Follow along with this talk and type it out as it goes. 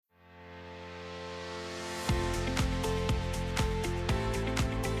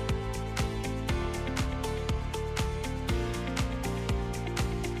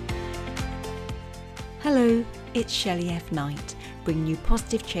Hello, it's Shelley F. Knight, bringing you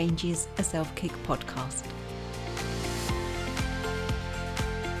Positive Changes, a Self-Kick podcast.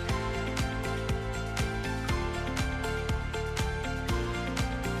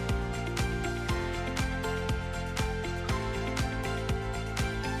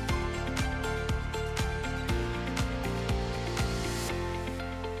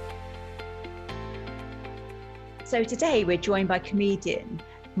 So today we're joined by comedian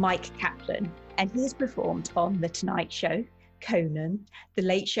Mike Kaplan, and he has performed on The Tonight Show, Conan, The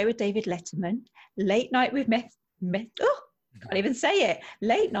Late Show with David Letterman, Late Night with can't even say it,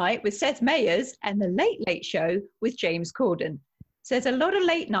 Late Night with Seth Meyers, and The Late Late Show with James Corden. So there's a lot of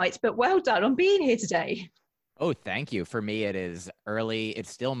late nights, but well done on being here today. Oh, thank you. For me, it is early. It's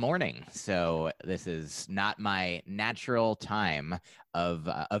still morning. So this is not my natural time of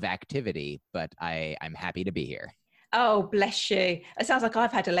activity, but I'm happy to be here. Oh, bless you. It sounds like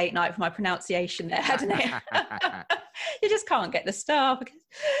I've had a late night for my pronunciation there, hadn't it? You just can't get the staff.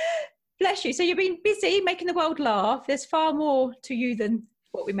 Bless you. So you've been busy making the world laugh. There's far more to you than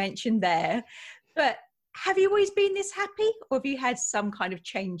what we mentioned there. But have you always been this happy, or have you had some kind of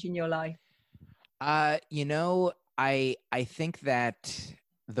change in your life? I think that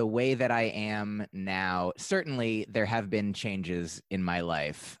the way that I am now, certainly there have been changes in my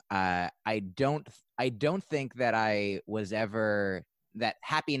life. I don't think that I was ever that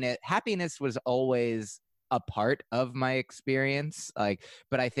happiness was always a part of my experience.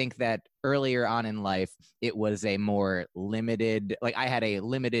 But I think that earlier on in life, it was a more limited, I had a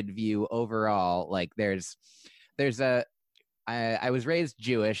limited view overall. I was raised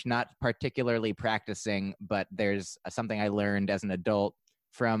Jewish, not particularly practicing, but there's something I learned as an adult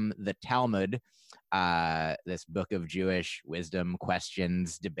from the Talmud, this book of Jewish wisdom,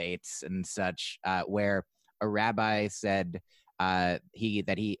 questions, debates, and such, where a rabbi said and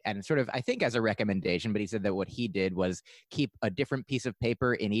sort of, I think as a recommendation, but he said that what he did was keep a different piece of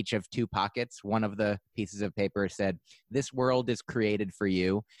paper in each of two pockets. One of the pieces of paper said, "This world is created for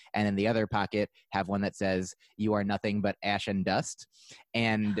you." And in the other pocket, have one that says, "You are nothing but ash and dust."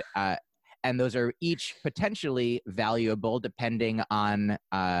 And those are each potentially valuable depending on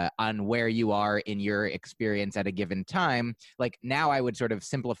where you are in your experience at a given time. Like now I would sort of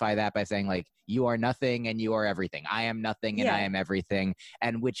simplify that by saying you are nothing and you are everything. I am nothing and I am everything.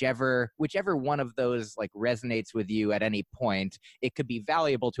 And whichever one of those resonates with you at any point, it could be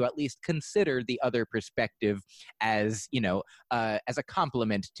valuable to at least consider the other perspective as, as a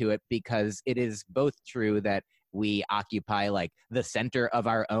compliment to it, because it is both true that we occupy the center of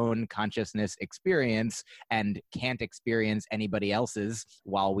our own consciousness experience and can't experience anybody else's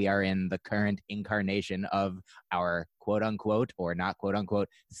while we are in the current incarnation of our quote unquote or not quote unquote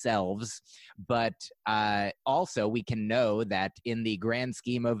selves. But also we can know that in the grand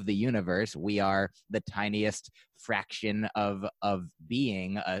scheme of the universe, we are the tiniest fraction of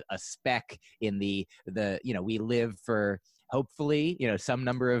being, a speck in the we live for hopefully, some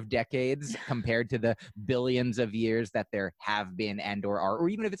number of decades compared to the billions of years that there have been and or are, or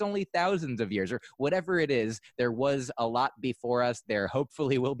even if it's only thousands of years or whatever it is, there was a lot before us. There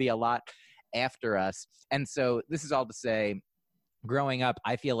hopefully will be a lot after us. And so this is all to say, growing up,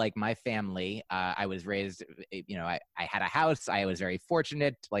 I feel like my family, I was raised, I had a house. I was very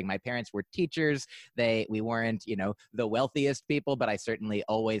fortunate. My parents were teachers. We weren't, the wealthiest people, but I certainly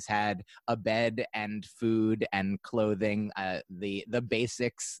always had a bed and food and clothing. The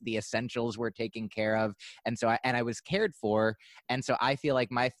basics, the essentials were taken care of. And so I was cared for. And so I feel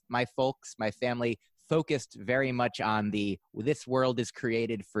like my folks, my family focused very much on the "this world is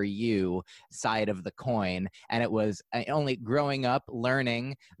created for you" side of the coin. And it was only growing up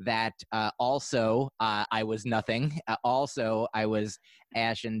learning that also I was nothing. Also, I was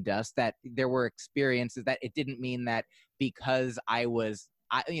ash and dust, that there were experiences that it didn't mean that because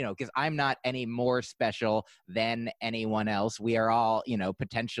because I'm not any more special than anyone else. We are all,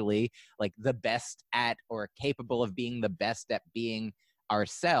 potentially the best at or capable of being the best at being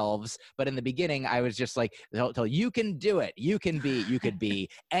ourselves. But in the beginning, I was just tell you can do it. You could be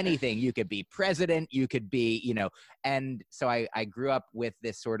anything. You could be president. You could be, and so I grew up with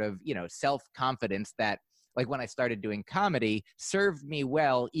this sort of, self-confidence that when I started doing comedy served me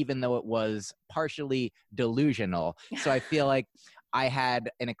well, even though it was partially delusional. So I feel like I had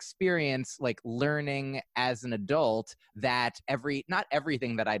an experience like learning as an adult that not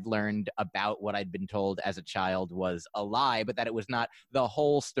everything that I'd learned about what I'd been told as a child was a lie, but that it was not the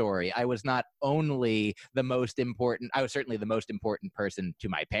whole story. I was not only the most important, I was certainly the most important person to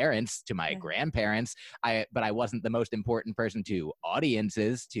my parents, to my grandparents, but I wasn't the most important person to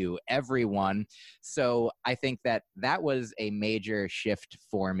audiences, to everyone. So I think that that was a major shift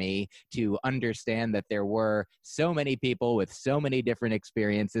for me to understand that there were so many people with so many different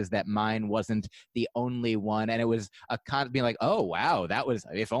experiences, that mine wasn't the only one. And it was a constant being like, oh, wow, that was,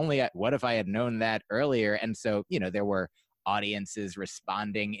 what if I had known that earlier? And so, there were audiences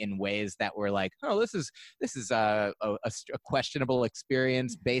responding in ways that were like, oh, this is a questionable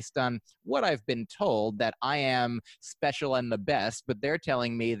experience based on what I've been told, that I am special and the best, but they're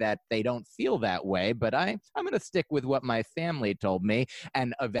telling me that they don't feel that way, but I'm going to stick with what my family told me.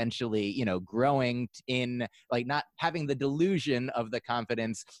 And eventually, growing in, like, not having the delusion of the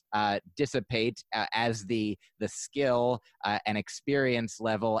confidence dissipate as the skill and experience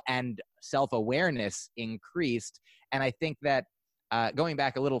level and self-awareness increased. And I think that going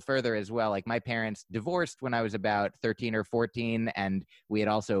back a little further as well, like my parents divorced when I was about 13 or 14, and we had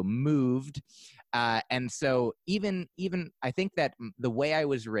also moved. And so even I think that the way I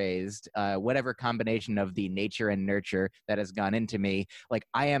was raised, whatever combination of the nature and nurture that has gone into me, like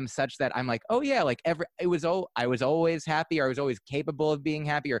I am such that I'm like, oh yeah, like I was always happy, or I was always capable of being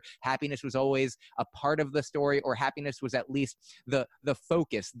happy, or happiness was always a part of the story, or happiness was at least the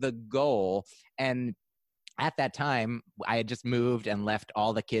focus, the goal. And at that time, I had just moved and left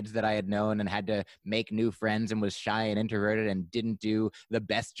all the kids that I had known and had to make new friends, and was shy and introverted and didn't do the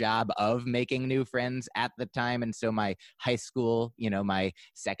best job of making new friends at the time. And so my high school, my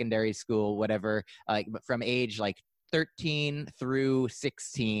secondary school, whatever, like from age like 13 through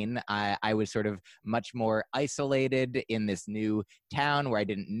 16, I was sort of much more isolated in this new town where I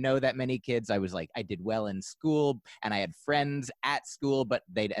didn't know that many kids. I did well in school and I had friends at school, but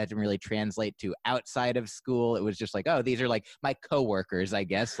they didn't really translate to outside of school. It was just like, oh, these are like my coworkers, I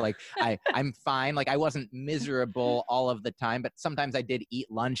guess. Like I'm fine. Like I wasn't miserable all of the time, but sometimes I did eat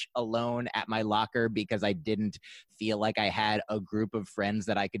lunch alone at my locker because I didn't feel like I had a group of friends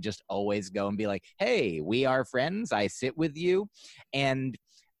that I could just always go and be like, hey, we are friends. I sit with you. And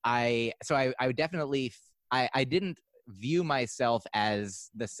I definitely, I didn't view myself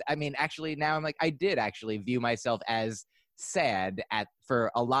as actually now I'm like, I did actually view myself as sad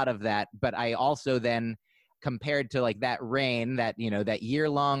for a lot of that. But I also then, compared to like that rain, that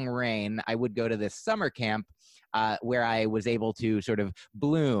year-long rain, I would go to this summer camp where I was able to sort of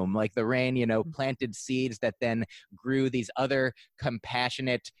bloom. Like the rain, planted seeds that then grew these other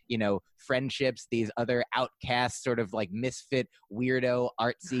compassionate, friendships, these other outcasts, sort of like misfit, weirdo,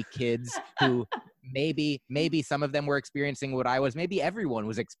 artsy kids who maybe some of them were experiencing what I was. Maybe everyone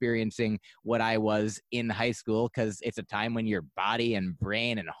was experiencing what I was in high school, because it's a time when your body and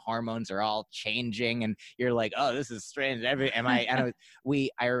brain and hormones are all changing, and you're like, oh, this is strange. I read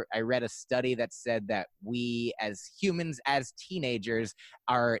a study that said that we as humans, as teenagers,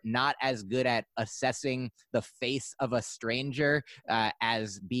 are not as good at assessing the face of a stranger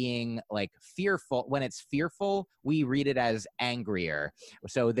as being like fearful. When it's fearful, we read it as angrier.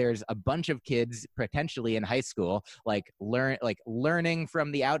 So there's a bunch of kids potentially in high school, learning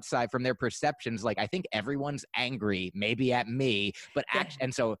from the outside, from their perceptions. Like, I think everyone's angry, maybe at me, but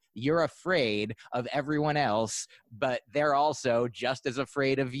and so you're afraid of everyone else, but they're also just as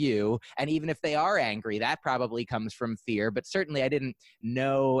afraid of you. And even if they are angry, that probably comes from fear. But certainly I didn't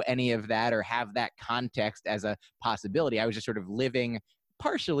know any of that or have that context as a possibility. I was just sort of living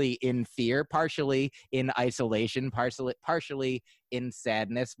partially in fear, partially in isolation, partially in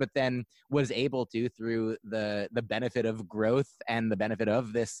sadness, but then was able to, through the benefit of growth and the benefit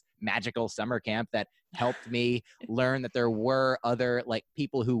of this magical summer camp that helped me learn that there were other like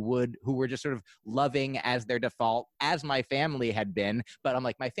people who were just sort of loving as their default, as my family had been. But I'm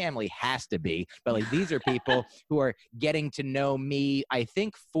like, my family has to be, but like these are people who are getting to know me, I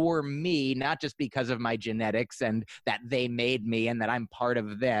think, for me, not just because of my genetics and that they made me and that I'm part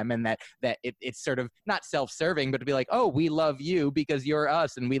of them, and that it's sort of not self-serving, but to be like, oh, we love you because you're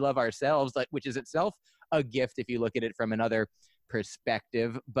us and we love ourselves, like, which is itself a gift if you look at it from another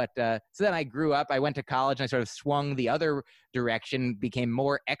perspective. But so then I grew up, I went to college, and I sort of swung the other direction, became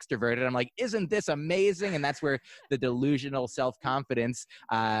more extroverted. I'm like, isn't this amazing? And that's where the delusional self-confidence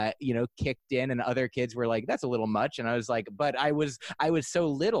kicked in, and other kids were like, that's a little much. And I was like, but I was so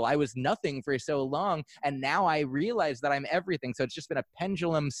little, I was nothing for so long, and now I realize that I'm everything. So it's just been a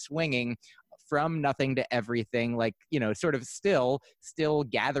pendulum swinging from nothing to everything, like, sort of still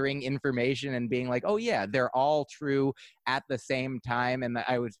gathering information and being like, oh yeah, they're all true at the same time. And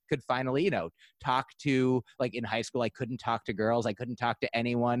could finally, talk to, like, in high school, I couldn't talk to girls. I couldn't talk to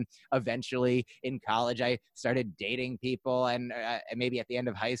anyone. Eventually in college, I started dating people, and maybe at the end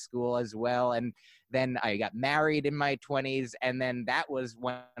of high school as well. And then I got married in my 20s. And then that was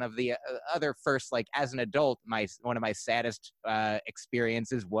one of the other first, like, as an adult, one of my saddest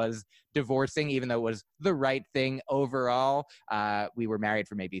experiences was divorcing, even though it was the right thing overall. We were married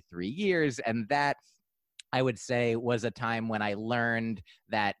for maybe 3 years, and that, I would say, was a time when I learned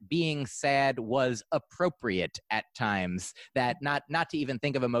that being sad was appropriate at times, that not to even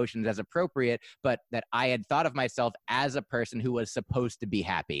think of emotions as appropriate, but that I had thought of myself as a person who was supposed to be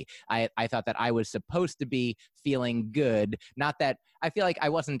happy. I thought that I was supposed to be feeling good, not that I feel like I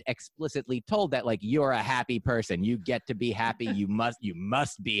wasn't explicitly told that, like, you're a happy person, you get to be happy, you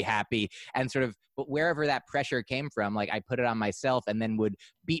must be happy. And sort of, but wherever that pressure came from, like, I put it on myself, and then would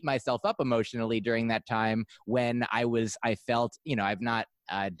beat myself up emotionally during that time when I felt, I've not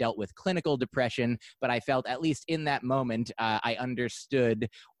dealt with clinical depression, but I felt, at least in that moment, I understood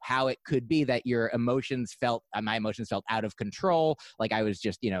how it could be that your emotions felt, my emotions felt out of control. Like I was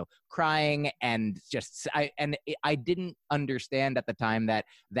just, crying, and I didn't understand at the time that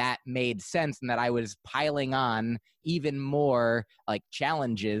made sense, and that I was piling on even more, like,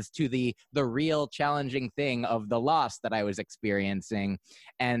 challenges to the real challenging thing of the loss that I was experiencing.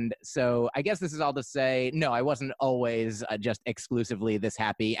 And so I guess this is all to say, no, I wasn't always just exclusively this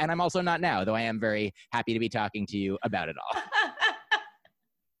happy. And I'm also not now, though I am very happy to be talking to you about it all.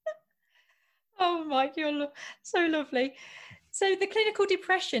 Oh, Mike, you're so lovely. So the clinical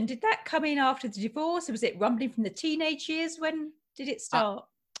depression, did that come in after the divorce? Or was it rumbling from the teenage years? When did it start?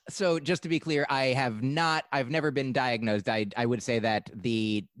 So just to be clear, I've never been diagnosed. I would say that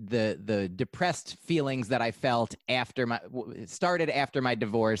the depressed feelings that I felt started after my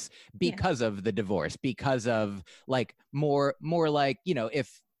divorce because of the divorce, because of, like, more like,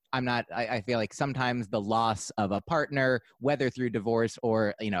 if I'm not, I feel like sometimes the loss of a partner, whether through divorce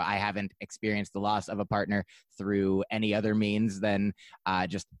or, I haven't experienced the loss of a partner through any other means than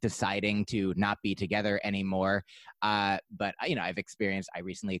just deciding to not be together anymore. But, I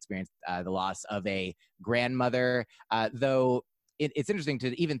recently experienced the loss of a grandmother, though it's interesting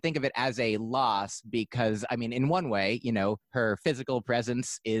to even think of it as a loss, because, in one way, her physical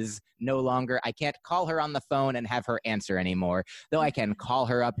presence is no longer, I can't call her on the phone and have her answer anymore, though I can call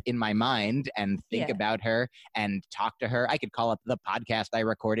her up in my mind and think about her and talk to her. I could call up the podcast I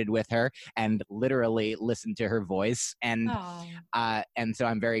recorded with her and literally listen to her voice. And so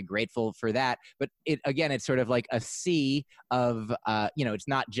I'm very grateful for that. But it's sort of like a sea of, it's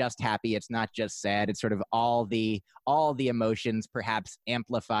not just happy, it's not just sad, it's sort of all the emotions perhaps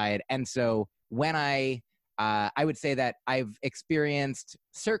amplified. And so when I would say that I've experienced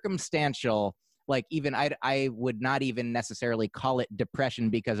circumstantial, like, even I would not even necessarily call it depression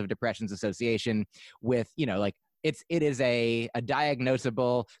because of depression's association with, like, it is a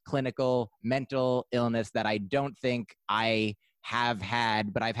diagnosable clinical mental illness that I don't think I have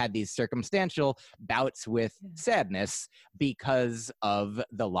had, but I've had these circumstantial bouts with sadness because of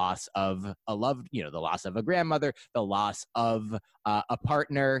the loss of a loved, the loss of a grandmother, the loss of a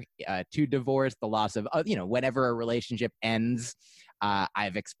partner to divorce, the loss of, whenever a relationship ends.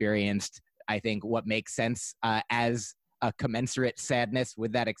 I've experienced, I think, what makes sense as a commensurate sadness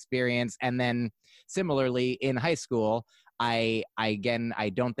with that experience. And then similarly in high school, I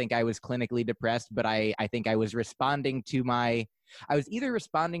don't think I was clinically depressed, but I think I was either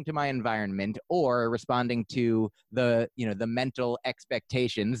responding to my environment or responding to the mental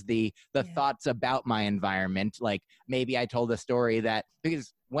expectations, the thoughts about my environment. Like, maybe I told a story that,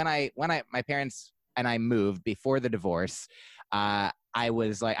 because when my parents and I moved before the divorce, I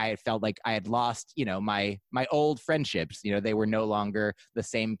was like, I felt like I had lost, my old friendships. They were no longer the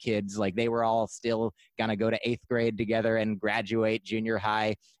same kids. Like, they were all still gonna go to 8th grade together and graduate junior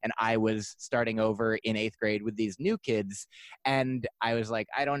high, and I was starting over in 8th grade with these new kids. And I was like,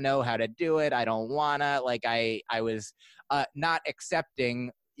 I don't know how to do it. I don't wanna. Like, I was not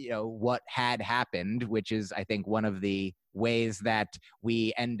accepting, what had happened, which is, I think, one of the ways that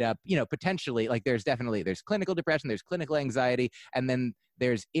we end up, potentially, like, there's clinical depression, there's clinical anxiety, and then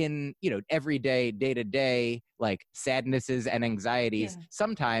there's everyday, day-to-day, like, sadnesses and anxieties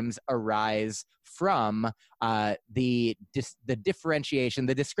sometimes arise from the differentiation,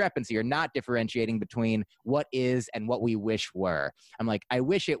 the discrepancy, or not differentiating between what is and what we wish were. I'm like, I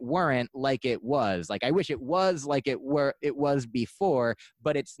wish it weren't like it was. Like, I wish it was like it was before,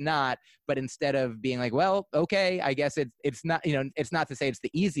 but it's not. But instead of being like, well, okay, I guess it's not, it's not to say it's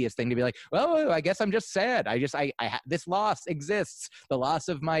the easiest thing to be like, well, I guess I'm just sad. This loss exists, the loss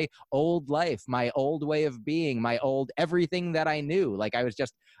of my old life, my old way of being, my old everything that I knew. Like, I was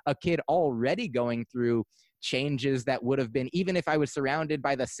just a kid already going through changes that would have been, even if I was surrounded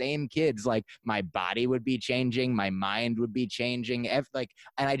by the same kids, like my body would be changing, my mind would be changing, and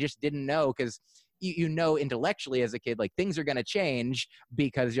I just didn't know, because you know intellectually as a kid, like, things are going to change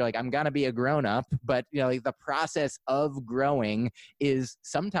because you're like, I'm going to be a grown up. But, like, the process of growing is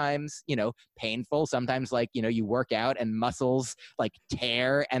sometimes, painful. Sometimes, like, you work out and muscles like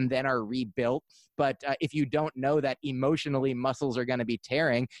tear and then are rebuilt. But if you don't know that emotionally muscles are going to be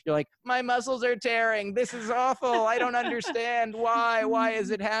tearing, you're like, my muscles are tearing. This is awful. I don't understand why. Why is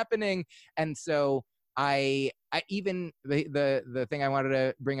it happening? And so I even the thing I wanted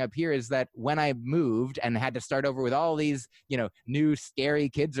to bring up here is that when I moved and had to start over with all these, new scary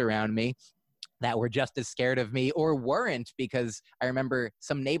kids around me that were just as scared of me or weren't, because I remember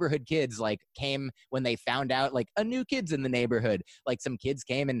some neighborhood kids like came when they found out like a new kid's in the neighborhood. Like, some kids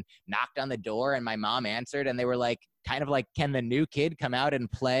came and knocked on the door and my mom answered, and they were like, kind of like, can the new kid come out and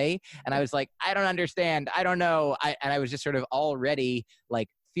play? And I was like, I don't understand. I don't know. And I was just sort of already like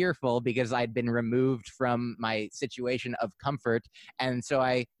fearful because I'd been removed from my situation of comfort. And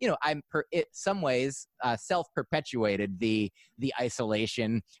so some ways self-perpetuated the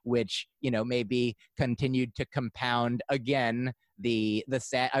isolation, which, maybe continued to compound again the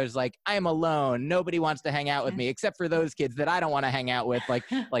sad. I was like, I'm alone. Nobody wants to hang out with me except for those kids that I don't want to hang out with. Like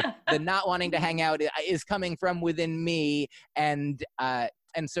the not wanting to hang out is coming from within me. And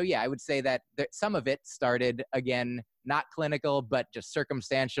so, yeah, I would say that some of it started, again, not clinical, but just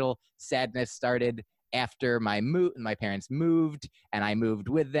circumstantial. Sadness started after my parents moved, and I moved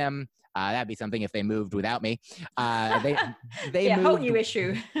with them. That'd be something if they moved without me. They yeah, moved. whole new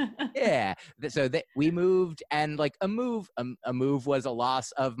issue. Yeah. So we moved, and like a move was a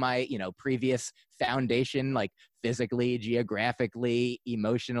loss of my, previous foundation, like physically, geographically,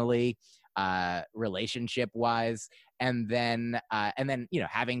 emotionally, relationship wise. And then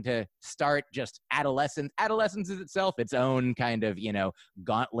having to start just adolescence is itself its own kind of,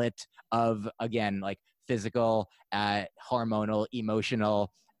 gauntlet of, again, like physical, hormonal,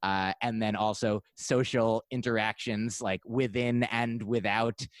 emotional, and then also social interactions, like within and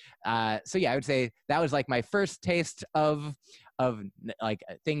without. So yeah, I would say that was like my first taste of like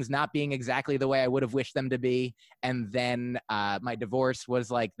things not being exactly the way I would have wished them to be. And then my divorce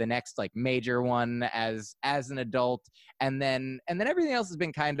was like the next like major one as an adult. And then everything else has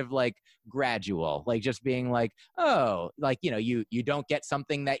been kind of like gradual, like just being like, oh, like, you don't get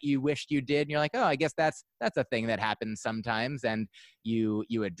something that you wished you did. And you're like, oh, I guess that's a thing that happens sometimes. And you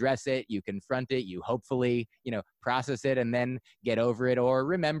address it, you confront it, you hopefully, process it, and then get over it or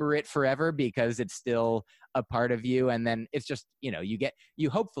remember it forever because it's still a part of you. And then it's just, you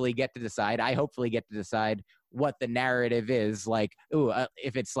hopefully get to decide, I hopefully get to decide what the narrative is. Like,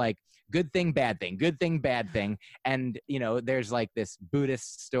 if it's like good thing, bad thing, good thing, bad thing. And, there's like this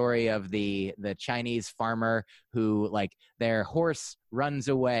Buddhist story of the Chinese farmer who, like, their horse runs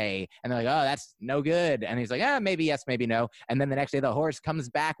away and they're like, oh, that's no good. And he's like, maybe yes, maybe no. And then the next day the horse comes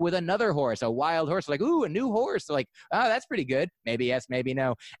back with another horse, a wild horse. Like, ooh, a new horse. Like, oh, that's pretty good. Maybe yes, maybe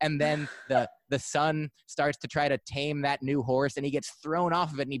no. And then the son starts to try to tame that new horse and he gets thrown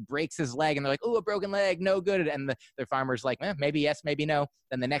off of it and he breaks his leg and they're like, ooh, a broken leg, no good. And the farmer's like, maybe yes, maybe no.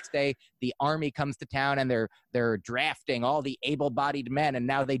 Then the next day the army comes to town and they're drafting all the able-bodied men, and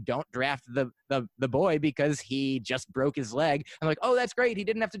now they don't draft the boy because he just broke his leg. I'm like, oh, that's great, he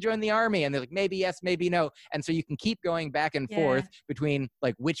didn't have to join the army. And they're like, maybe yes, maybe no. And so you can keep going back and forth between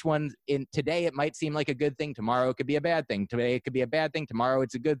like which ones. In today it might seem like a good thing, tomorrow it could be a bad thing, today it could be a bad thing, tomorrow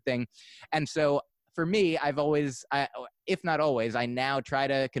it's a good thing. And so for me, I've always, if not always, I now try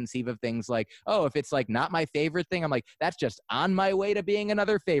to conceive of things like, oh, if it's like not my favorite thing, I'm like, that's just on my way to being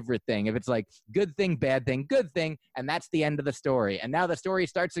another favorite thing. If it's like good thing, bad thing, good thing, and that's the end of the story. And now the story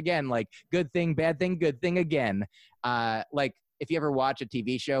starts again, like good thing, bad thing, good thing again. Like, if you ever watch a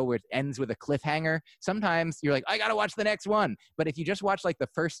TV show where it ends with a cliffhanger, sometimes you're like, I got to watch the next one. But if you just watch like the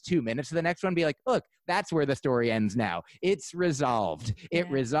first 2 minutes of the next one, be like, look, that's where the story ends now. It's resolved. It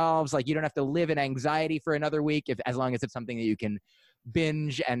resolves. Like, you don't have to live in anxiety for another week as long as it's something that you can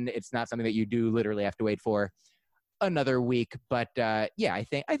binge and it's not something that you do literally have to wait for another week. But I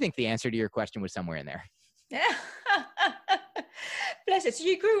think the answer to your question was somewhere in there. Yeah. Bless it. So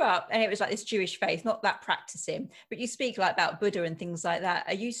you grew up and it was like this Jewish faith, not that practicing, but you speak like about Buddha and things like that.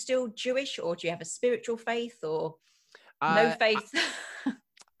 Are you still Jewish, or do you have a spiritual faith, or no faith?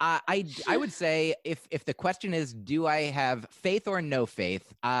 I would say if the question is, do I have faith or no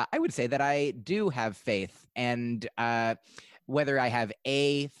faith? I would say that I do have faith, and whether I have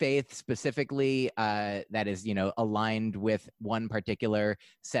a faith specifically that is, aligned with one particular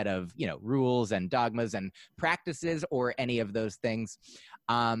set of, rules and dogmas and practices, or any of those things.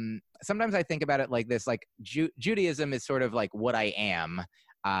 Sometimes I think about it like this: like Judaism is sort of like what I am.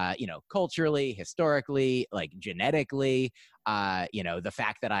 Culturally, historically, like genetically, the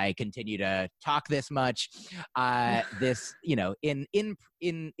fact that I continue to talk this much,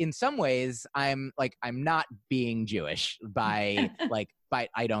 in some ways, I'm not being Jewish by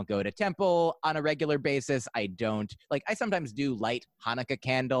I don't go to temple on a regular basis. I sometimes do light Hanukkah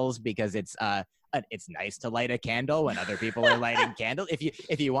candles because it's nice to light a candle when other people are lighting candles.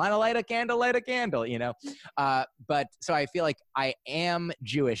 If you want to light a candle, but so I feel like I am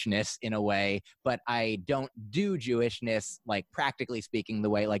Jewishness in a way, but I don't do Jewishness, like practically speaking, the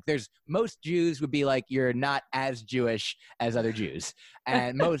way there's most Jews would be like, you're not as Jewish as other Jews.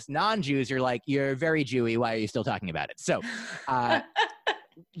 And most non-Jews are like, you're very Jewy. Why are you still talking about it? So,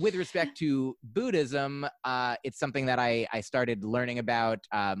 with respect to Buddhism, it's something that I started learning about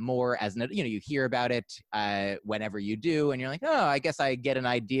more as you hear about it whenever you do, and you're like, oh, I guess I get an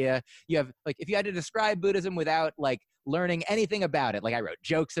idea. You have if you had to describe Buddhism without learning anything about it, I wrote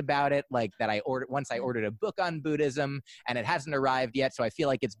jokes about it, that I ordered a book on Buddhism, and it hasn't arrived yet, so I feel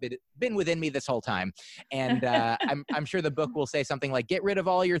like it's been within me this whole time. And I'm sure the book will say something like, get rid of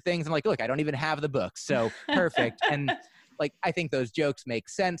all your things. I'm like, look, I don't even have the book, so perfect. And I think those jokes make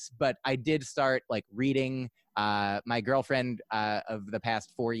sense, but I did start reading my girlfriend of the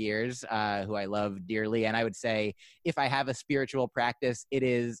past 4 years, who I love dearly. And I would say if I have a spiritual practice, it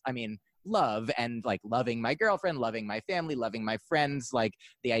is, love, and loving my girlfriend, loving my family, loving my friends,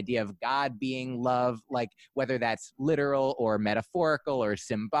 the idea of God being love, whether that's literal or metaphorical or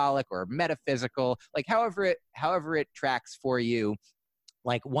symbolic or metaphysical, however it tracks for you.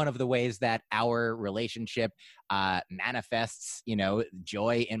 One of the ways that our relationship manifests,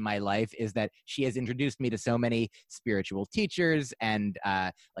 joy in my life is that she has introduced me to so many spiritual teachers and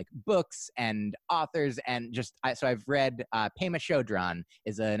books and authors. And so I've read Pema Chodron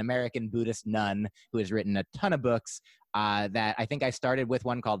is an American Buddhist nun who has written a ton of books. That I think I started with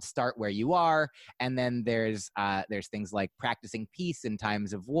one called Start Where You Are. And then there's things like Practicing Peace in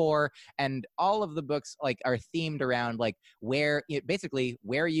Times of War. And all of the books are themed around where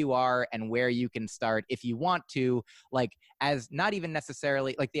you are and where you can start if you want to, as not even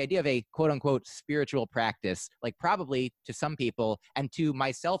necessarily the idea of a quote unquote spiritual practice, probably to some people and to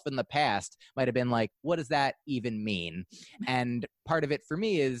myself in the past might have been what does that even mean? And part of it for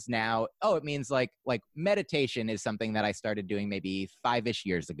me is now, it means meditation is something that I started doing maybe 5-ish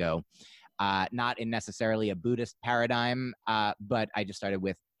years ago, not in necessarily a Buddhist paradigm, but I just started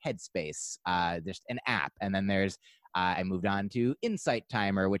with Headspace, just an app. And then there's I moved on to Insight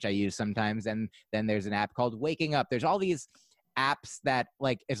Timer, which I use sometimes. And then there's an app called Waking Up. There's all these apps that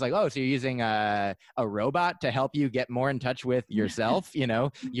it's oh, so you're using a robot to help you get more in touch with yourself,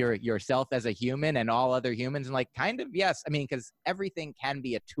 yourself as a human and all other humans. And kind of, yes. Because everything can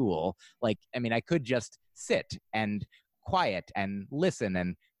be a tool. I could just sit and quiet and listen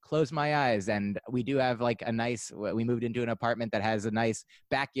and close my eyes. And we do have we moved into an apartment that has a nice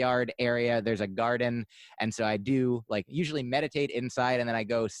backyard area. There's a garden. And so I do usually meditate inside, and then I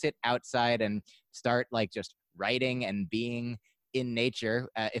go sit outside and start just writing and being in nature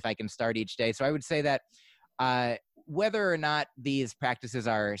if I can start each day. So I would say that whether or not these practices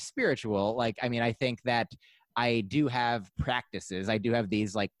are spiritual, I think that I do have practices. I do have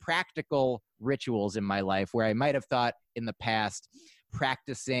these practical rituals in my life where I might have thought in the past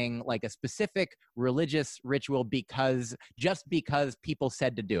practicing a specific religious ritual because people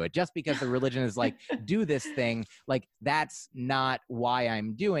said to do it, just because the religion is do this thing, that's not why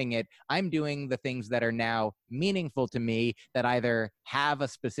I'm doing it. I'm doing the things that are now meaningful to me, that either have a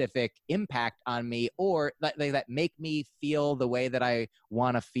specific impact on me or that make me feel the way that I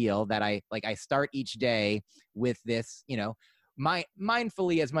want to feel, that I start each day with this,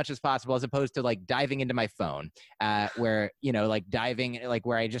 mindfully as much as possible, as opposed to diving into my phone, where diving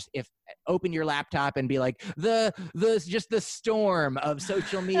where I just open your laptop and be just the storm of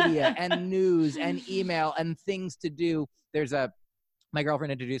social media and news and email and things to do. My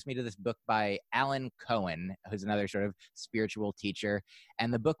girlfriend introduced me to this book by Alan Cohen, who's another sort of spiritual teacher.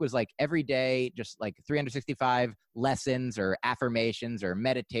 And the book was every day, just 365 lessons or affirmations or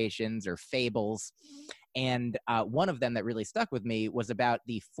meditations or fables. And one of them that really stuck with me was about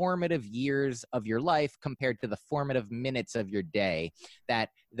the formative years of your life compared to the formative minutes of your day. That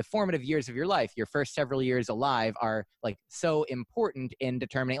the formative years of your life, your first several years alive, are like so important in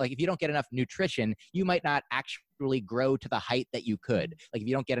determining, like if you don't get enough nutrition, you might not actually grow to the height that you could. Like if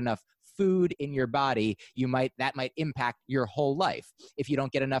you don't get enough food in your body, that might impact your whole life. If you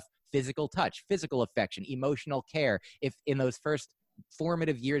don't get enough physical touch, physical affection, emotional care, if in those first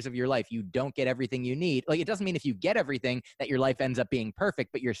formative years of your life you don't get everything you need, like it doesn't mean if you get everything that your life ends up being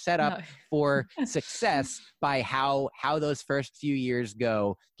perfect, but you're set up for success by how those first few years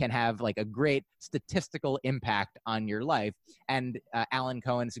go can have like a great statistical impact on your life. And Alan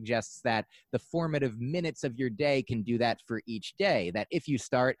Cohen suggests that the formative minutes of your day can do that for each day. That if you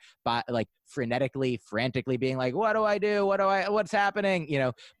start by like frantically being like, what do I do, what's happening,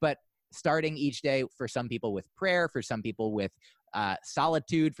 but starting each day, for some people with prayer, for some people with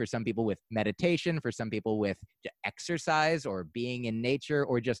solitude, for some people with meditation, for some people with exercise or being in nature,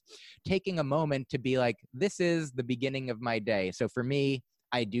 or just taking a moment to be like, this is the beginning of my day. So for me,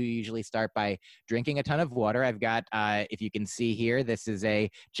 I do usually start by drinking a ton of water. I've got, if you can see here, this is a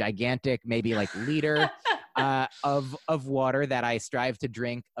gigantic, maybe like liter of water that I strive to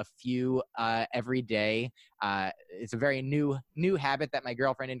drink a few every day. It's a very new habit that my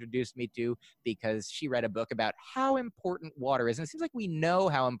girlfriend introduced me to because she read a book about how important water is. And it seems like we know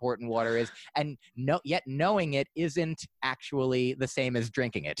how important water is, and yet knowing it isn't actually the same as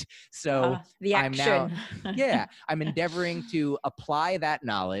drinking it. So the action. I'm endeavoring to apply that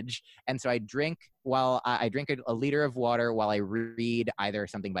knowledge. And so I drink a liter of water while I read either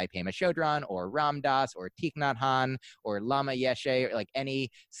something by Pema Chodron or Ram Dass or Thich Nhat Hanh or Lama Yeshe, or like any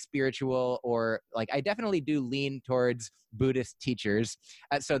spiritual, or like I definitely do lean towards Buddhist teachers.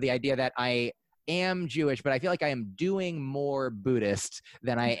 So the idea that I am Jewish, but I feel like I am doing more Buddhist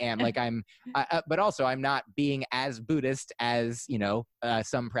than I am. Like but also I'm not being as Buddhist as,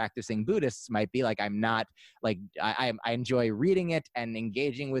 some practicing Buddhists might be. Like I'm not like, I enjoy reading it and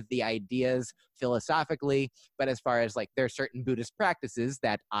engaging with the ideas philosophically. But as far as like, there are certain Buddhist practices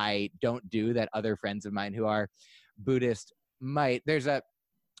that I don't do that other friends of mine who are Buddhist might. There's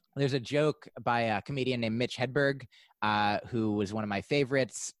a joke by a comedian named Mitch Hedberg, who was one of my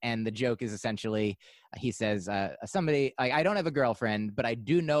favorites. And the joke is essentially, he says, somebody, I don't have a girlfriend, but I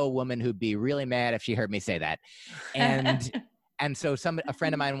do know a woman who'd be really mad if she heard me say that. And so a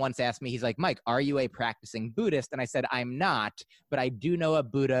friend of mine once asked me, he's like, Mike, are you a practicing Buddhist? And I said, I'm not, but I do know a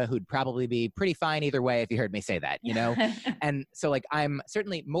Buddha who'd probably be pretty fine either way if he heard me say that, And so like, I'm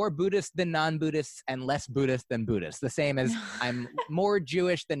certainly more Buddhist than non-Buddhists and less Buddhist than Buddhists. The same as I'm more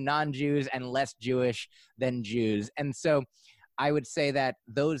Jewish than non-Jews and less Jewish than Jews. And so I would say that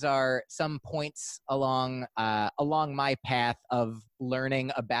those are some points along my path of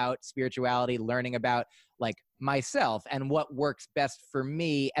learning about spirituality, learning about like myself and what works best for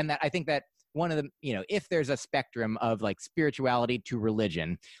me. And that I think that one of the, if there's a spectrum of like spirituality to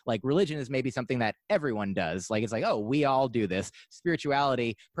religion, like religion is maybe something that everyone does. Like, it's like, oh, we all do this.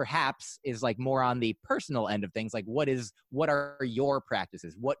 Spirituality perhaps is like more on the personal end of things. Like what are your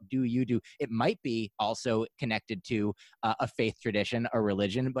practices? What do you do? It might be also connected to a faith tradition, a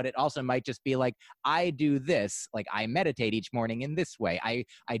religion, but it also might just be like, I do this, like I meditate each morning in this way.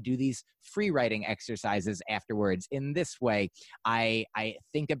 I do these free writing exercises afterwards in this way. I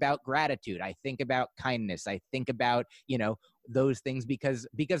think about gratitude. I think about kindness. I think about, those things because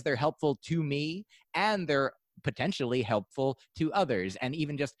they're helpful to me and they're potentially helpful to others. And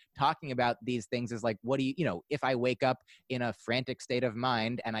even just talking about these things is like, what do if I wake up in a frantic state of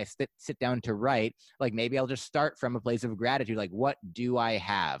mind and I sit down to write, like maybe I'll just start from a place of gratitude. Like, what do I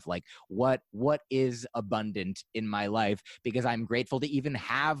have? Like what is abundant in my life? Because I'm grateful to even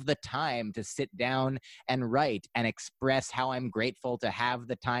have the time to sit down and write and express how I'm grateful to have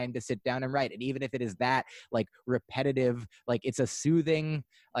the time to sit down and write. And even if it is that like repetitive, like it's a soothing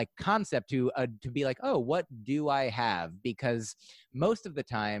like concept to be like, oh, what do I have? Because most of the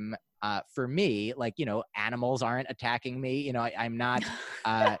time, for me, like, animals aren't attacking me. I'm not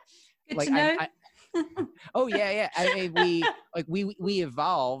like, oh yeah. I mean, we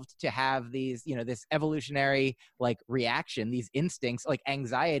evolved to have these, this evolutionary like reaction, these instincts. Like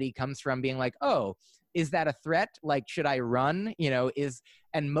anxiety comes from being like, oh, is that a threat? Like, should I run?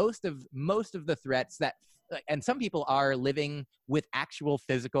 And most of the threats that, and some people are living with actual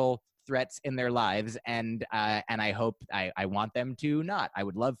physical threats in their lives, and I hope I want them to not. I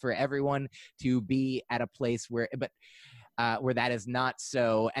would love for everyone to be at a place where that is not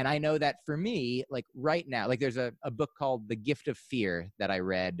so. And I know that for me, like right now, like there's a book called The Gift of Fear that I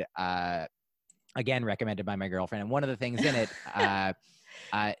read, again recommended by my girlfriend, and one of the things in it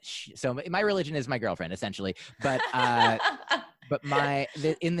So my religion is my girlfriend, essentially. But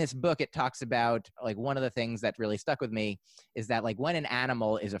in this book, it talks about, like, one of the things that really stuck with me is that, like, when an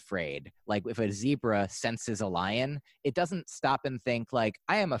animal is afraid, like if a zebra senses a lion, it doesn't stop and think like,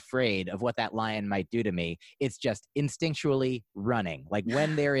 I am afraid of what that lion might do to me. It's just instinctually running. Like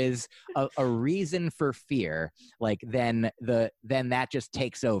when there is a reason for fear, like then that just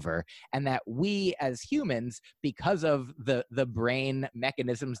takes over. And that we as humans, because of the brain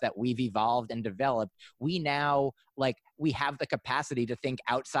mechanisms that we've evolved and developed, we now, like, we have the capacity to think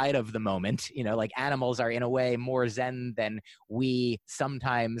outside of the moment. You know, like animals are in a way more zen than we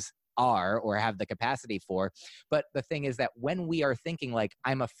sometimes are or have the capacity for. But the thing is that when we are thinking like,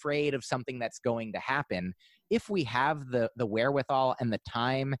 I'm afraid of something that's going to happen, if we have the wherewithal and the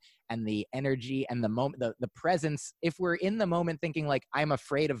time and the energy and the moment, the presence, if we're in the moment thinking like, I'm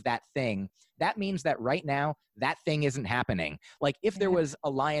afraid of that thing, that means that right now that thing isn't happening. Like if there was a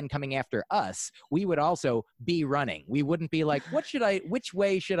lion coming after us, we would also be running. We wouldn't be like, which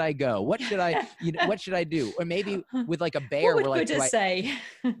way should I go? What should I do? Or maybe with like a bear, what would we're like, Buddha say?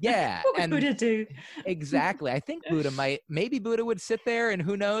 Yeah. What would Buddha do? Exactly. I think maybe Buddha would sit there and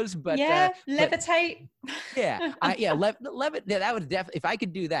who knows, but levitate. Yeah, levitate. That would definitely, if I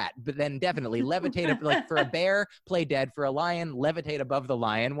could do that, but then definitely levitate, like for a bear, play dead. For a lion, levitate above the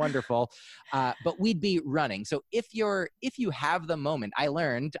lion. Wonderful. But we'd be running. So if you have the moment,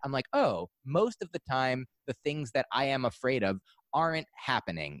 I'm like, oh, most of the time, the things that I am afraid of aren't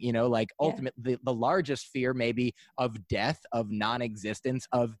happening, you know, like ultimately the largest fear maybe of death, of non-existence,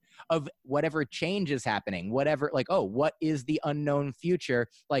 of whatever change is happening, whatever, like, oh, what is the unknown future?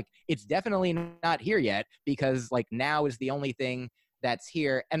 Like, it's definitely not here yet, because like now is the only thing that's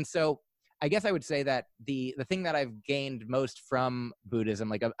here. And so I guess I would say that the thing that I've gained most from Buddhism,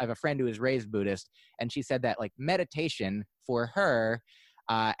 like I have a friend who is raised Buddhist, and she said that like meditation for her,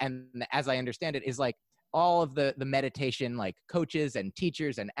 and as I understand it, is like all of the meditation, like coaches and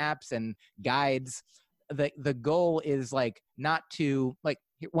teachers and apps and guides. The goal is like not to, like,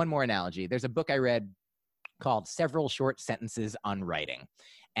 one more analogy. There's a book I read called Several Short Sentences on Writing.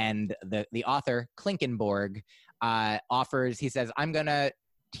 And the author, Klinkenborg, he says, I'm going to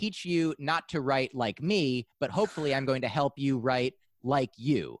teach you not to write like me, but hopefully I'm going to help you write like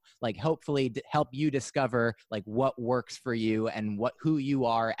you, like hopefully help you discover like what works for you and who you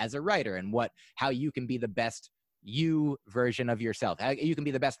are as a writer, and how you can be the best you version of yourself. How you can be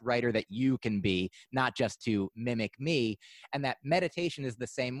the best writer that you can be, not just to mimic me. And that meditation is the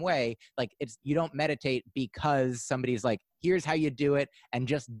same way. Like, you don't meditate because somebody's like, here's how you do it, and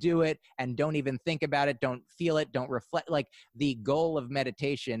just do it, and don't even think about it, don't feel it, don't reflect. Like, the goal of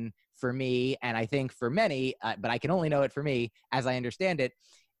meditation for me, and I think for many, but I can only know it for me as I understand it,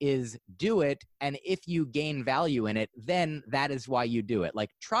 is do it. And if you gain value in it, then that is why you do it.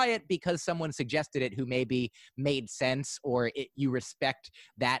 Like, try it because someone suggested it who maybe made sense, or you respect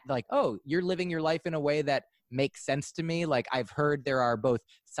that, like, oh, you're living your life in a way that makes sense to me. Like, I've heard there are both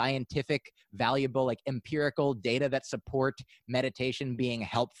scientific, valuable, like empirical data that support meditation being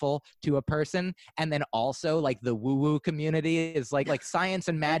helpful to a person. And then also like the woo-woo community is like science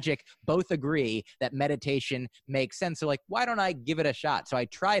and magic both agree that meditation makes sense. So like, why don't I give it a shot? So I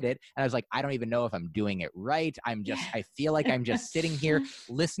tried it and I was like, I don't even know if I'm doing it right. I feel like I'm just sitting here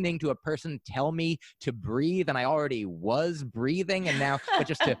listening to a person tell me to breathe, and I already was breathing, and now, but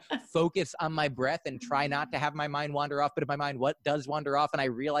just to focus on my breath and try not to have my mind wander off. But if my mind does wander off, and I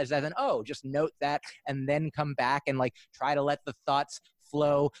realize that, then just note that, and then come back and like try to let the thoughts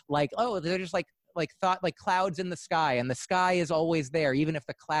flow. Like, oh, they're just like thought, like clouds in the sky, and the sky is always there, even if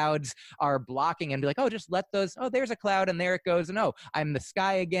the clouds are blocking, and be like, oh, just let those, oh, there's a cloud and there it goes, and oh, I'm the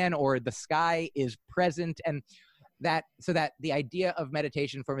sky again, or the sky is present. And so that the idea of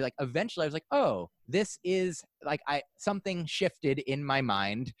meditation for me, like eventually I was like, oh, this is like, something shifted in my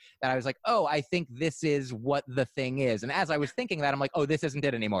mind that I was like, oh, I think this is what the thing is. And as I was thinking that, I'm like, oh, this isn't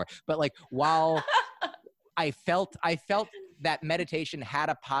it anymore. But like, while I felt that meditation had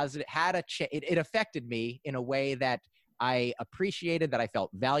a positive, it affected me in a way that I appreciated, that I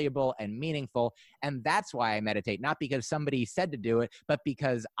felt valuable and meaningful. And that's why I meditate, not because somebody said to do it, but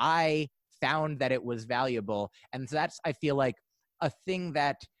because I found that it was valuable. And so that's, I feel like, a thing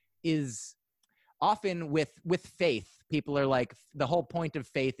that is often with faith. People are like, the whole point of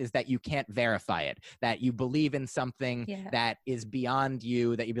faith is that you can't verify it, that you believe in something that is beyond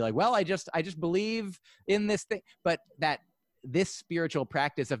you, that you'd be like, well, I just believe in this thing. But that this spiritual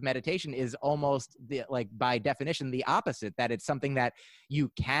practice of meditation is almost like by definition the opposite, that it's something that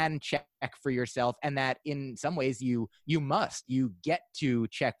you can check for yourself, and that in some ways you get to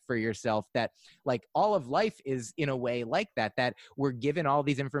check for yourself, that like all of life is in a way like that, that we're given all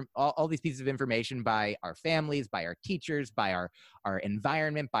these all these pieces of information by our families, by our teachers, by our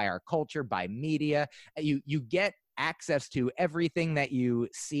environment, by our culture, by media. You get access to everything that you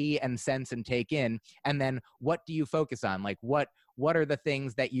see and sense and take in, and then what do you focus on? Like what are the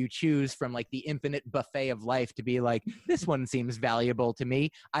things that you choose from like the infinite buffet of life to be like, this one seems valuable to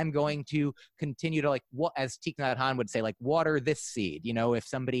me, I'm going to continue to, like, what, as Thich Nhat Hanh would say, like water this seed. You know, if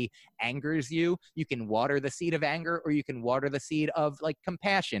somebody angers you, you can water the seed of anger, or you can water the seed of like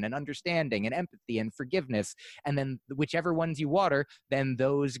compassion and understanding and empathy and forgiveness, and then whichever ones you water, then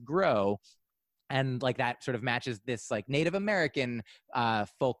those grow. And like that sort of matches this like Native American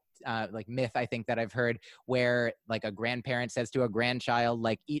folk like myth, I think, that I've heard, where like a grandparent says to a grandchild,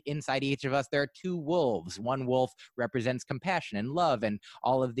 like, inside each of us there are two wolves. One wolf represents compassion and love and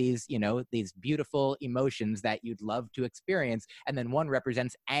all of these, you know, these beautiful emotions that you'd love to experience, and then one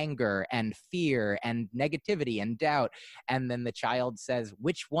represents anger and fear and negativity and doubt. And then the child says,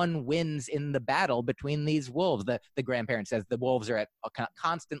 which one wins in the battle between these wolves? The grandparent says the wolves are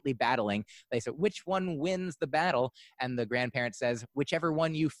constantly battling. They say, which one wins the battle? And the grandparent says, whichever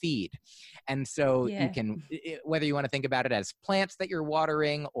one you feed. And so you can, whether you want to think about it as plants that you're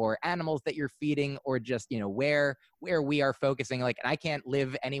watering or animals that you're feeding, or just, you know, where we are focusing. Like, and I can't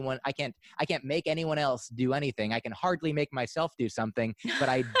make anyone else do anything. I can hardly make myself do something, but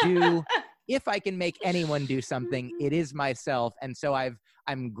I do. If I can make anyone do something, it is myself. And so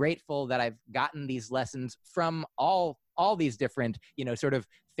I'm grateful that I've gotten these lessons from all these different, you know, sort of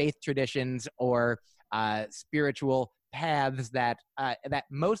faith traditions or spiritual paths that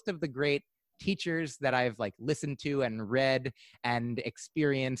most of the great teachers that I've like listened to and read and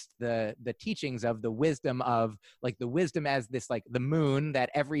experienced the teachings of, the wisdom of, like the wisdom as this, like the moon that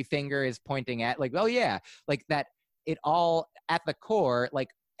every finger is pointing at, like, oh yeah, like that, it all at the core, like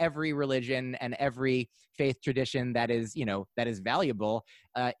every religion and every faith tradition that is, you know, that is valuable,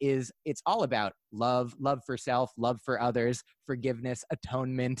 it's all about love for self, love for others, forgiveness,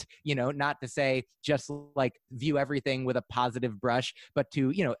 atonement, you know, not to say just like view everything with a positive brush, but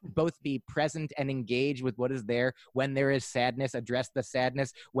to, you know, both be present and engage with what is there. When there is sadness, address the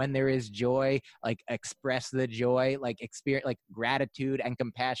sadness. When there is joy, like express the joy, like experience, like gratitude and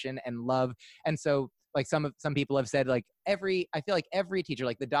compassion and love. And so, like some people have said, like I feel like every teacher,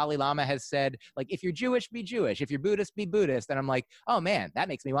 like the Dalai Lama has said, like, if you're Jewish, be Jewish. If you're Buddhist, be Buddhist. And I'm like, oh man, that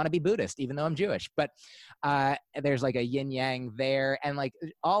makes me want to be Buddhist, even though I'm Jewish. But there's like a yin yang there. And like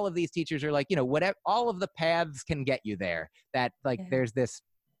all of these teachers are like, you know, whatever, all of the paths can get you there. That like there's this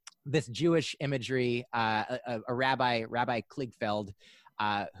Jewish imagery, a Rabbi Kligfeld,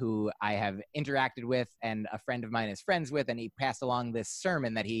 who I have interacted with and a friend of mine is friends with, and he passed along this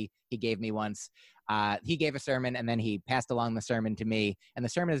sermon that he gave me once. He gave a sermon and then he passed along the sermon to me. And the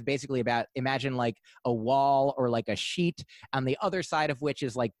sermon is basically about, imagine like a wall or like a sheet, on the other side of which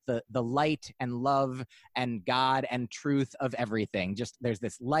is like the light and love and God and truth of everything. Just there's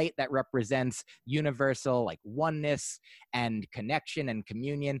this light that represents universal like oneness and connection and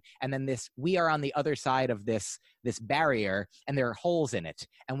communion. And then we are on the other side of this barrier, and there are holes in it,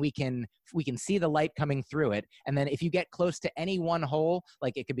 and we can see the light coming through it. And then if you get close to any one hole,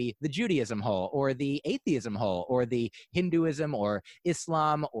 like it could be the Judaism hole or the atheism hole or the Hinduism or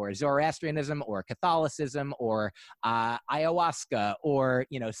Islam or Zoroastrianism or Catholicism or ayahuasca or,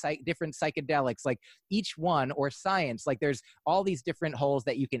 you know, different psychedelics, like each one, or science, like there's all these different holes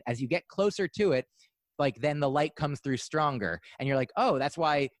that you can, as you get closer to it, like then the light comes through stronger. And you're like, oh, that's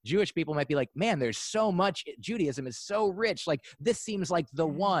why Jewish people might be like, man, there's so much, Judaism is so rich, like this seems like the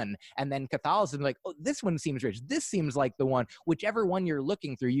one. And then Catholicism, like, oh, this one seems rich, this seems like the one. Whichever one you're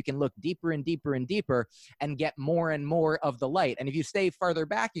looking through, you can look deeper and deeper and deeper and get more and more of the light. And if you stay farther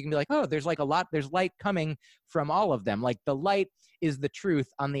back, you can be like, oh, there's like there's light coming from all of them. Like the light is the truth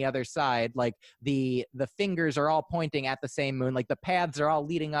on the other side. Like the fingers are all pointing at the same moon, like the paths are all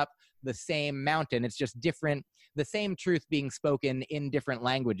leading up the same mountain. It's just different, the same truth being spoken in different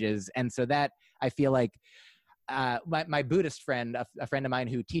languages. And so that, I feel like my Buddhist friend, a friend of mine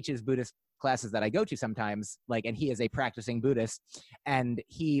who teaches Buddhist classes that I go to sometimes, like, and he is a practicing Buddhist, and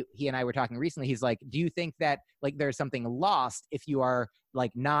he and I were talking recently. He's like, do you think that like there's something lost if you are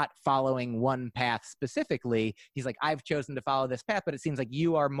like not following one path specifically? He's like, I've chosen to follow this path, but it seems like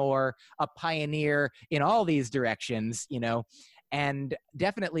you are more a pioneer in all these directions, you know? And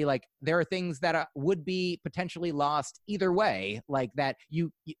definitely, like, there are things that would be potentially lost either way, like that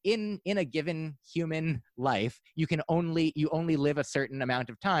in a given human life, you only live a certain amount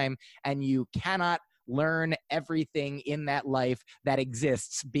of time, and you cannot learn everything in that life that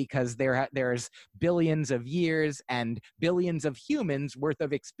exists, because there's billions of years and billions of humans worth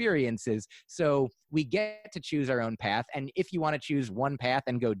of experiences. So we get to choose our own path. And if you want to choose one path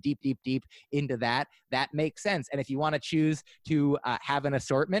and go deep, deep, deep into that, that makes sense. And if you want to choose to have an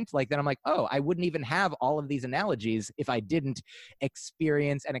assortment, like, then I'm like, oh, I wouldn't even have all of these analogies if I didn't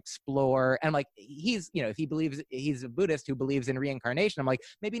experience and explore. And I'm like, if he believes, he's a Buddhist who believes in reincarnation, I'm like,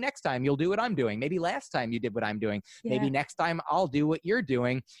 maybe next time you'll do what I'm doing. Maybe last time you did what I'm doing. Yeah. Maybe next time I'll do what you're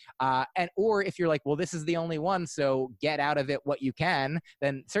doing. Or if you're like, well, this is the only one, so get out of it what you can,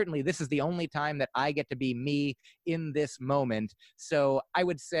 then certainly this is the only time that I get to be me in this moment. So I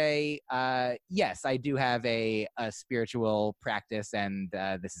would say, yes, I do have a spiritual practice, and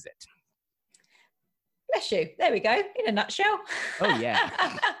this is it. Bless you. There we go, in a nutshell. Oh, yeah.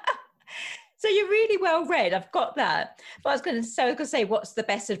 So you're really well read. I've got that. But I was going to say, what's the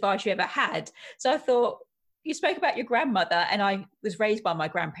best advice you ever had? So I thought, you spoke about your grandmother, and I was raised by my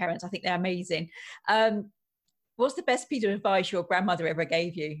grandparents. I think they're amazing. What's the best piece of advice your grandmother ever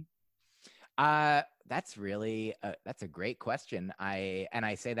gave you? That's really that's a great question. I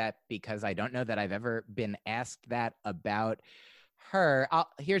say that because I don't know that I've ever been asked that about her.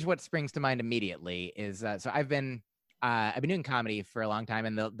 Here's what springs to mind immediately is so I've been doing comedy for a long time,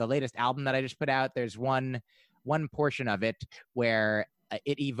 and the latest album that I just put out, there's one portion of it where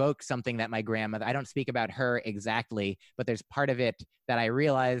it evokes something that my grandmother, I don't speak about her exactly, but there's part of it that I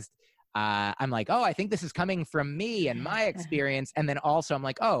realized I'm like, oh, I think this is coming from me and my experience. And then also I'm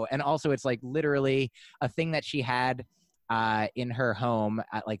like, oh, and also it's like literally a thing that she had in her home,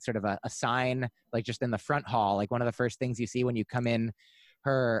 like sort of a sign, like just in the front hall, like one of the first things you see when you come in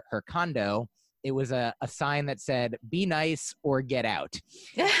her condo. It was a sign that said, be nice or get out.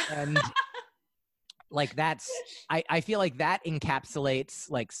 And like, I feel like that encapsulates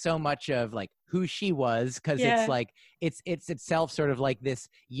like so much of like who she was, because it's like it's itself sort of like this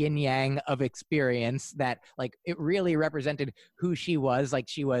yin yang of experience that like it really represented who she was. Like,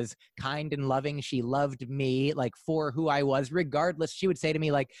 she was kind and loving. She loved me like for who I was, regardless. She would say to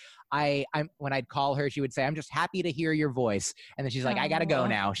me like, I'm when I'd call her, she would say, I'm just happy to hear your voice. And then she's like, I gotta go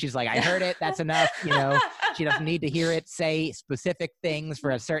now. She's like, I heard it. That's enough. She doesn't need to hear it say specific things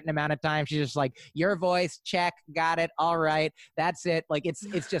for a certain amount of time. She's just like, your voice, check, got it. All right. That's it. Like,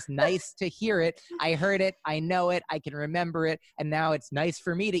 it's just nice to hear it. I heard it. I know it. I can remember it. And now it's nice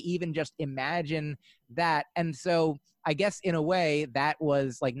for me to even just imagine that. And so I guess in a way that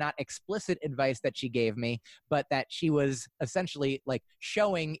was like not explicit advice that she gave me, but that she was essentially like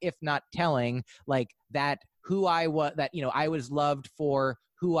showing, if not telling, like that who I was, that, I was loved for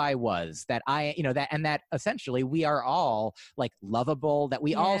who I was, that that essentially we are all like lovable, that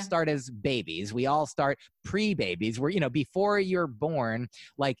we all start as babies. We all start pre-babies where, before you're born,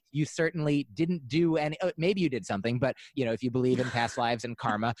 like you certainly didn't do any, maybe you did something, but if you believe in past lives and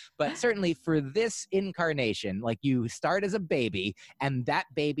karma, but certainly for this incarnation, like you start as a baby and that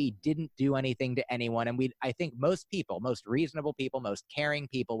baby didn't do anything to anyone. And I think most people, most reasonable people, most caring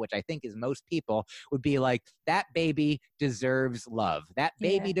people, which I think is most people, would be like, that baby deserves love. That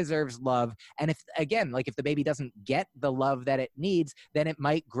baby deserves love. And if the baby doesn't get the love that it needs, then it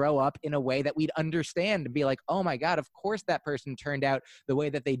might grow up in a way that we'd understand and be like, oh my God, of course that person turned out the way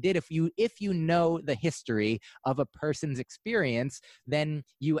that they did. If you know the history of a person's experience, then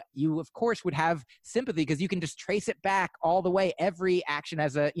you of course would have sympathy, because you can just trace it back all the way. Every action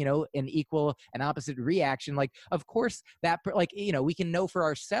has an equal and opposite reaction. Like, of course that, we can know for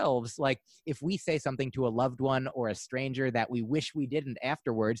ourselves, like if we say something to a loved one or a stranger that we wish we didn't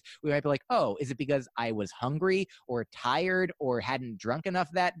afterwards, we might be like, oh, is it because I was hungry or tired or hadn't drunk enough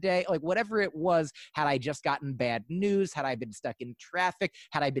that day? Like, whatever it was, had I just gotten bad news, had I been stuck in traffic,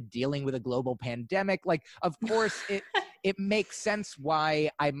 had I been dealing with a global pandemic, like, of course it makes sense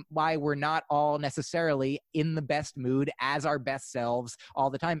why we're not all necessarily in the best mood as our best selves all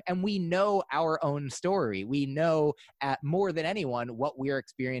the time. And we know our own story. We know more than anyone what we're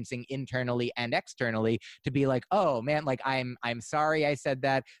experiencing internally and externally, to be like, oh man, like I'm sorry I said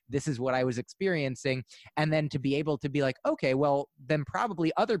that. This is what I was experiencing. And then to be able to be like, okay, well, then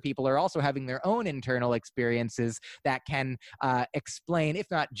probably other people are also having their own internal experiences that can explain, if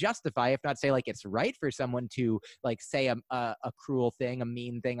not justify, if not say like it's right for someone to like say a cruel thing, a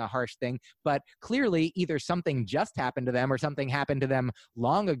mean thing, a harsh thing, but clearly either something just happened to them or something happened to them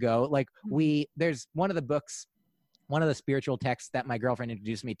long ago. Like there's one of the books one of the spiritual texts that my girlfriend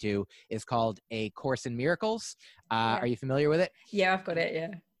introduced me to is called A Course in Miracles. Are you familiar with it? Yeah, I've got it. Yeah.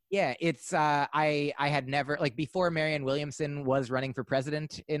 Yeah, it's I had never, like, before Marianne Williamson was running for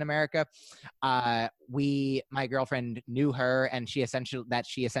president in America, my girlfriend knew her, and she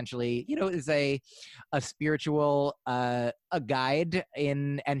essentially, you know, is a spiritual a guide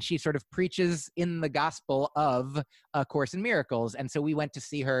in, and she sort of preaches in the gospel of A Course in Miracles. And so we went to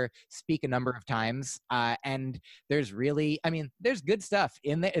see her speak a number of times, and there's really, I mean, there's good stuff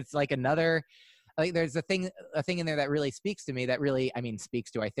in there. It's like another, like, there's a thing in there that really speaks to me, that really, I mean, speaks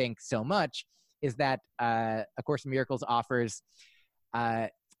to, I think, so much, is that A Course in Miracles offers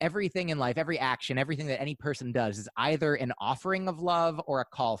everything in life, every action, everything that any person does is either an offering of love or a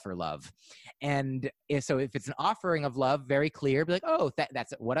call for love. And so if it's an offering of love, very clear, be like, oh,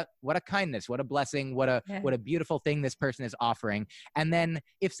 that's what a kindness, what a blessing, what a beautiful thing this person is offering. And then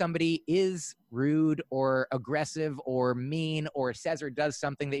if somebody is rude or aggressive or mean or says or does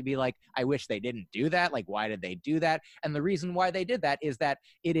something, they'd be like, I wish they didn't do that. Like, why did they do that? And the reason why they did that is that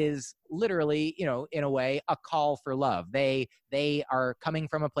it is literally, you know, in a way, a call for love. They are coming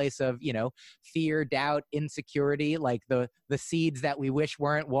from a place of, you know, fear, doubt, insecurity, like the seeds that we wish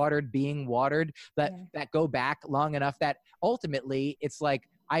weren't watered being watered, that go back long enough that ultimately it's like,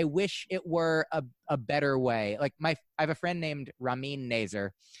 I wish it were a better way. Like, I have a friend named Ramin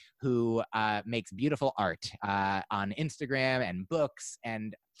Nazer, who makes beautiful art on Instagram and books.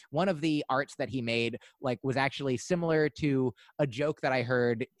 And one of the arts that he made, like, was actually similar to a joke that I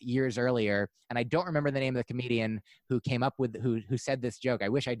heard years earlier. And I don't remember the name of the comedian who came up with, who said this joke. I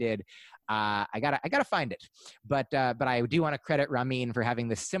wish I did. I gotta find it. But I do want to credit Ramin for having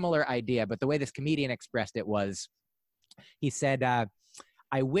this similar idea. But the way this comedian expressed it was, he said,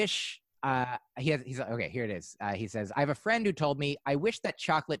 I wish, he's okay, here it is. He says, I have a friend who told me, I wish that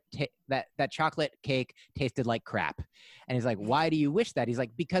chocolate cake tasted like crap. And he's like, why do you wish that? He's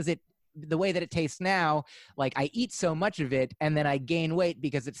like, because the way that it tastes now, like, I eat so much of it and then I gain weight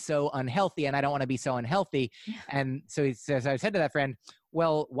because it's so unhealthy and I don't want to be so unhealthy. And so he says, I said to that friend,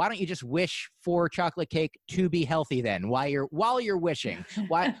 well, why don't you just wish for chocolate cake to be healthy then, while you're wishing?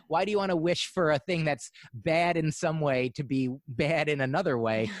 Why do you want to wish for a thing that's bad in some way to be bad in another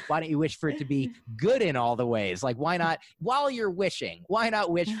way? Why don't you wish for it to be good in all the ways? Like, why not, while you're wishing, why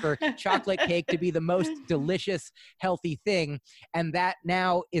not wish for chocolate cake to be the most delicious, healthy thing? And that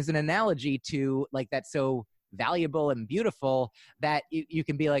now is an analogy to, like, that's so valuable and beautiful, that you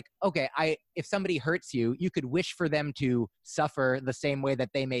can be like, okay, if somebody hurts you, you could wish for them to suffer the same way that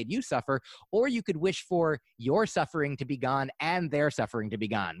they made you suffer, or you could wish for your suffering to be gone and their suffering to be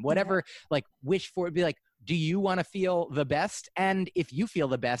gone. Whatever, like, wish for it, be like, do you want to feel the best? And if you feel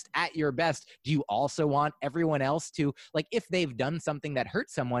the best, at your best, do you also want everyone else to, like, if they've done something that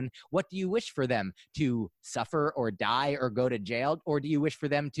hurts someone, what do you wish for them? To suffer or die or go to jail? Or do you wish for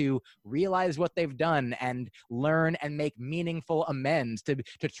them to realize what they've done and learn and make meaningful amends, to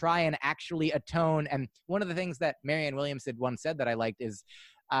try and actually atone? And one of the things that Marianne Williamson once said that I liked is,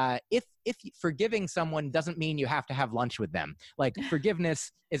 if forgiving someone doesn't mean you have to have lunch with them. Like,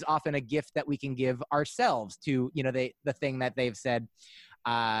 forgiveness is often a gift that we can give ourselves to, you know, the thing that they've said,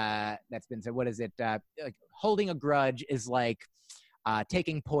 that's been said. What is it? Like, holding a grudge is like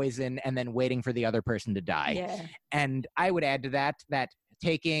taking poison and then waiting for the other person to die. Yeah. And I would add to that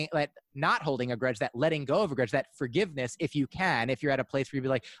not holding a grudge, that letting go of a grudge, that forgiveness, if you can, if you're at a place where you be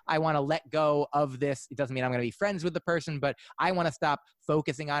like, I want to let go of this. It doesn't mean I'm going to be friends with the person, but I want to stop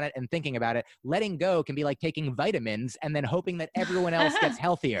focusing on it and thinking about it. Letting go can be like taking vitamins and then hoping that everyone else gets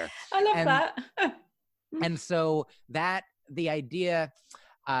healthier. I love that. And so that the idea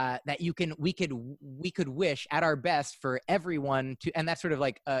that we could wish at our best for everyone to, and that's sort of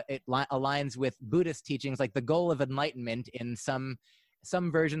like it aligns with Buddhist teachings, like the goal of enlightenment in some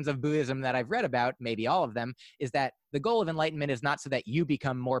versions of Buddhism that I've read about, maybe all of them, is that the goal of enlightenment is not so that you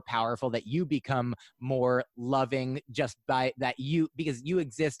become more powerful, that you become more loving, just by that because you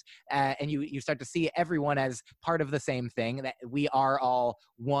exist, and you start to see everyone as part of the same thing, that we are all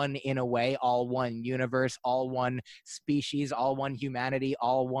one in a way, all one universe, all one species, all one humanity,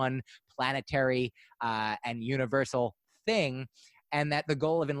 all one planetary and universal thing. And that the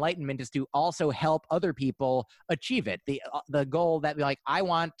goal of enlightenment is to also help other people achieve it. The goal that, like, I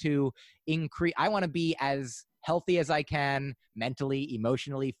want to be as healthy as I can, mentally,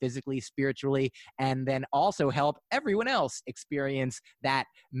 emotionally, physically, spiritually, and then also help everyone else experience that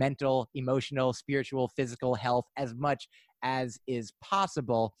mental, emotional, spiritual, physical health as much as is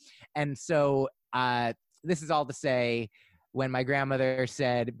possible. And so this is all to say, when my grandmother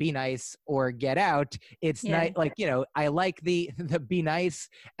said, be nice or get out, it's nice. Like, you know, I like the be nice.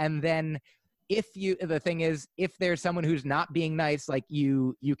 And then the thing is, if there's someone who's not being nice, like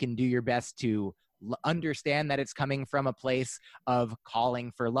you can do your best to understand that it's coming from a place of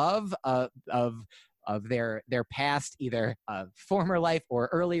calling for love, of their past, either former life or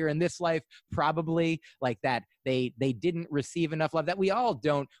earlier in this life, probably, like that they didn't receive enough love, that we're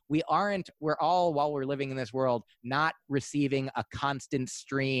all, while we're living in this world, not receiving a constant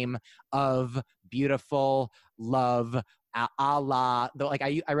stream of beautiful love, Allah. Like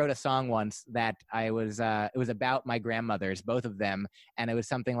I wrote a song once that it was about my grandmothers, both of them, and it was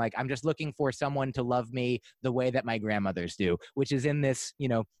something like, I'm just looking for someone to love me the way that my grandmothers do, which is in this,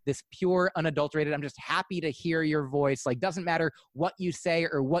 this pure, unadulterated, I'm just happy to hear your voice. Like, doesn't matter what you say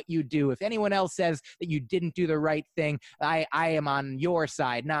or what you do. If anyone else says that you didn't do the right thing, I am on your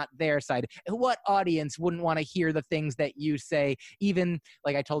side, not their side. What audience wouldn't want to hear the things that you say? Even,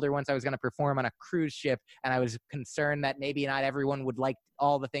 like, I told her once I was going to perform on a cruise ship, and I was concerned that maybe not everyone would like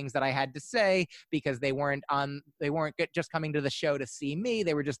all the things that I had to say, because they weren't just coming to the show to see me.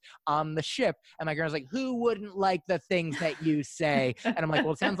 They were just on the ship. And my girl's like, who wouldn't like the things that you say? And I'm like,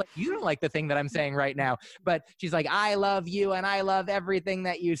 well, it sounds like you don't like the thing that I'm saying right now. But she's like, I love you and I love everything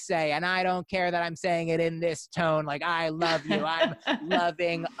that you say. And I don't care that I'm saying it in this tone. Like, I love you. I'm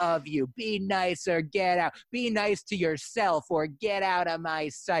loving of you. Be nice or get out. Be nice to yourself or get out of my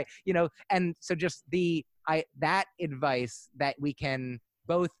sight. And so just that advice that we can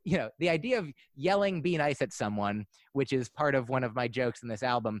both, the idea of yelling, be nice at someone, which is part of one of my jokes in this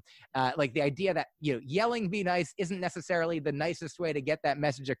album. Like the idea that, yelling, be nice isn't necessarily the nicest way to get that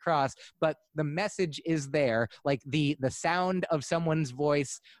message across, but the message is there. Like the sound of someone's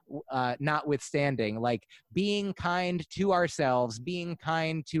voice, notwithstanding, like being kind to ourselves, being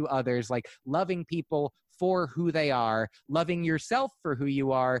kind to others, like loving people for who they are, loving yourself for who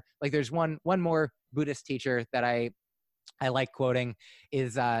you are. Like there's one more Buddhist teacher that I like quoting,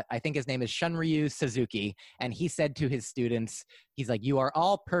 is I think his name is Shunryu Suzuki, and he said to his students, he's like, you are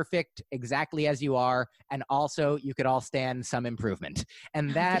all perfect exactly as you are, and also you could all stand some improvement.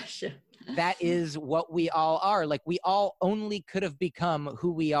 And that is what we all are. Like, we all only could have become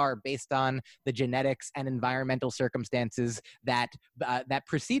who we are based on the genetics and environmental circumstances that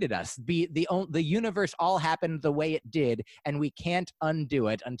preceded us. The universe all happened the way it did, and we can't undo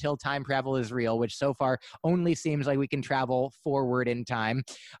it until time travel is real, which so far only seems like we can travel forward in time.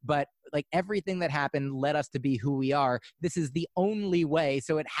 But like everything that happened led us to be who we are. This is the only way,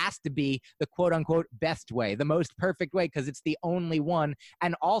 so it has to be the quote unquote best way, the most perfect way, because it's the only one.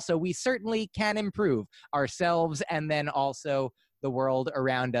 And also, we certainly can improve ourselves and then also the world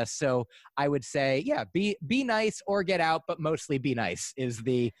around us. So I would say, yeah, be nice or get out, but mostly be nice is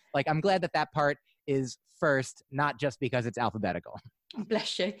I'm glad that part is first, not just because it's alphabetical.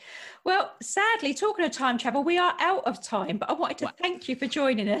 Bless you. Well, sadly, talking of time travel, we are out of time, but I wanted to thank you for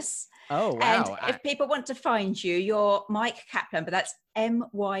joining us. Oh, wow. And if people want to find you, you're Mike Kaplan, but that's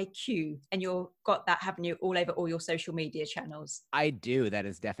MYQ, and you've got that, haven't you, all over all your social media channels? I do. That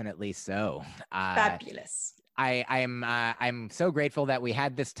is definitely so. Fabulous. I'm so grateful that we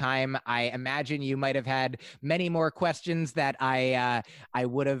had this time. I imagine you might have had many more questions that I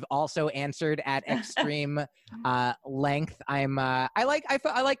would have also answered at extreme length. I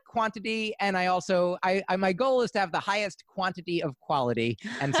like quantity, and my goal is to have the highest quantity of quality.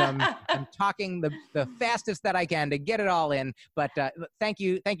 And so I'm talking the fastest that I can to get it all in. But thank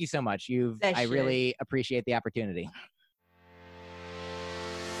you so much. I really appreciate the opportunity.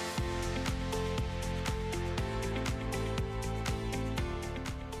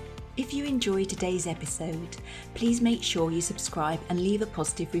 If you enjoyed today's episode, please make sure you subscribe and leave a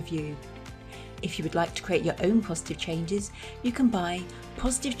positive review. If you would like to create your own positive changes, you can buy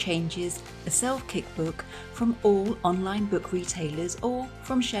Positive Changes, a self-kick book from all online book retailers or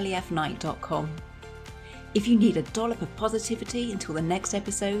from ShelleyFKnight.com. If you need a dollop of positivity until the next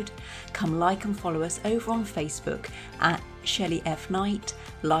episode, come like and follow us over on Facebook at Shelley F. Knight,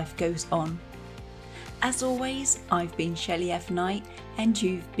 Life Goes On. As always, I've been Shelley F. Knight, and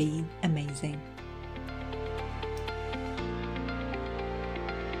you've been amazing.